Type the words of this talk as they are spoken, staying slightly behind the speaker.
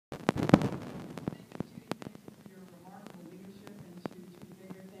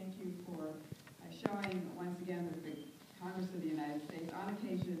showing once again that the Congress of the United States on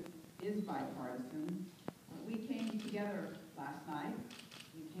occasion is bipartisan. We came together last night.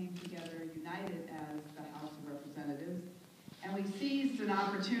 We came together united as the House of Representatives, and we seized an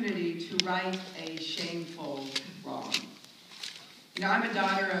opportunity to right a shameful wrong. You know, I'm a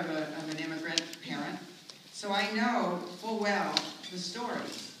daughter of an immigrant parent, so I know full well the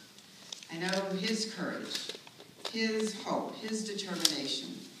stories. I know his courage, his hope, his determination,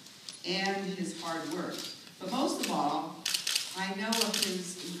 and his hard work. But most of all, I know of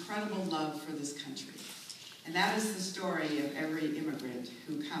his incredible love for this country. And that is the story of every immigrant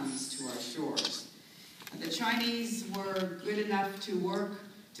who comes to our shores. The Chinese were good enough to work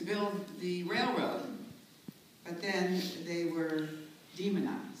to build the railroad, but then they were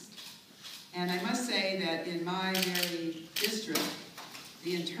demonized. And I must say that in my very district,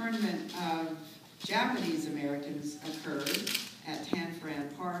 the internment of Japanese Americans occurred at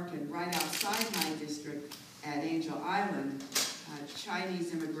Tanforan Park, and right outside my district at Angel Island,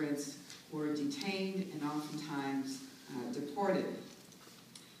 Chinese immigrants were detained and oftentimes deported.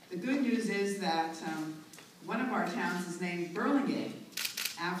 The good news is that one of our towns is named Burlingame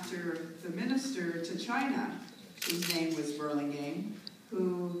after the minister to China, whose name was Burlingame,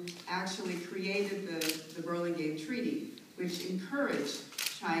 who actually created the Burlingame Treaty, which encouraged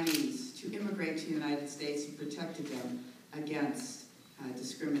Chinese to immigrate to the United States and protected them against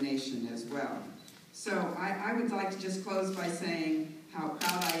discrimination as well. So I would like to just close by saying how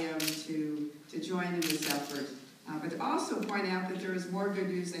proud I am to join in this effort, but to also point out that there is more good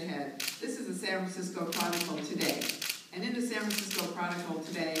news ahead. This is the San Francisco Chronicle today. And in the San Francisco Chronicle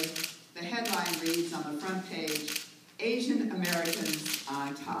today, the headline reads on the front page, Asian Americans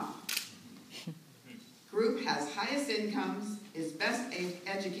on top. Group has highest incomes, is best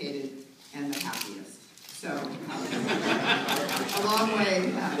educated, and the happiest. So, a long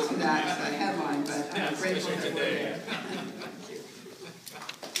way to that headline, but I'm grateful that we're there.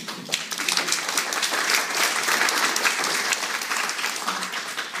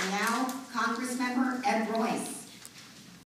 And now, Congressmember Ed Royce.